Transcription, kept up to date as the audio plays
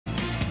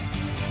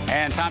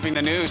And topping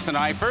the news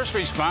tonight, first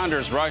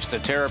responders rushed to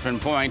Terrapin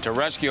Point to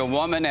rescue a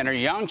woman and her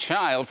young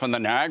child from the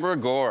Niagara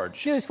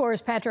Gorge. News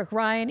 4's Patrick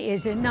Ryan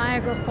is in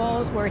Niagara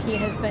Falls, where he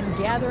has been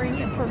gathering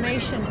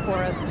information for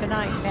us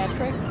tonight.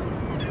 Patrick?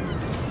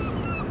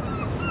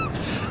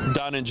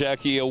 Don and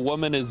Jackie, a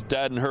woman is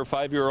dead and her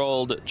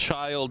 5-year-old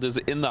child is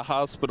in the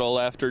hospital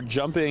after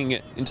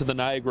jumping into the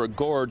Niagara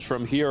Gorge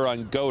from here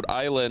on Goat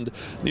Island.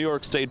 New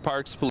York State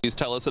Parks Police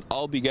tell us it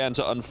all began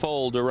to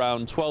unfold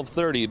around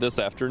 12:30 this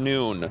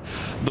afternoon.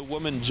 The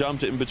woman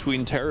jumped in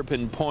between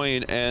Terrapin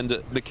Point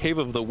and the Cave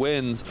of the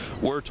Winds.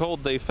 We're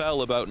told they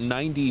fell about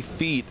 90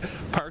 feet.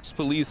 Parks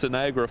Police and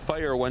Niagara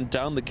Fire went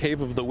down the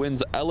Cave of the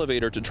Winds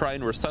elevator to try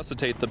and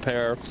resuscitate the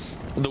pair.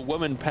 The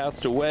woman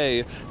passed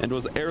away and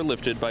was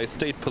airlifted by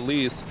state police.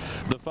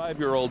 The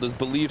 5-year-old is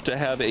believed to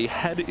have a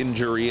head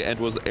injury and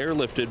was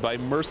airlifted by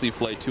Mercy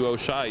Flight to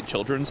Oshai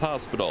Children's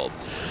Hospital.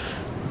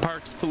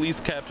 Parks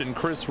Police Captain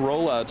Chris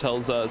Rolla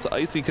tells us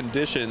icy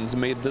conditions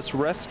made this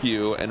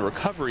rescue and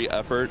recovery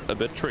effort a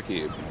bit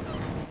tricky.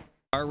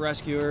 Our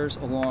rescuers,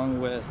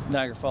 along with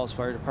Niagara Falls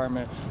Fire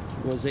Department,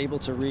 was able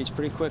to reach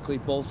pretty quickly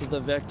both of the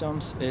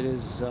victims. It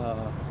is,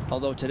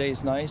 although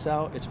today's nice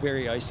out, it's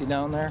very icy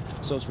down there,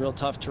 so it's real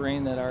tough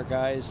terrain that our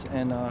guys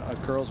and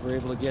girls were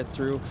able to get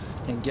through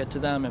and get to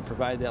them and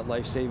provide that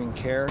life-saving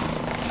care.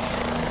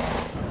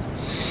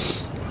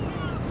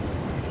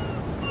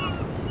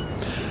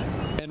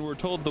 We're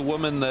told the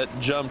woman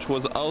that jumped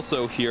was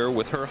also here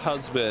with her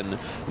husband.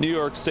 New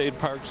York State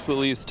Parks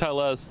Police tell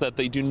us that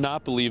they do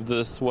not believe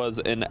this was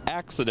an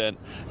accident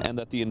and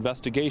that the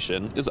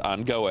investigation is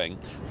ongoing.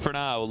 For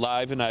now,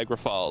 live in Niagara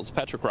Falls,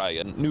 Patrick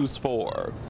Ryan, News 4.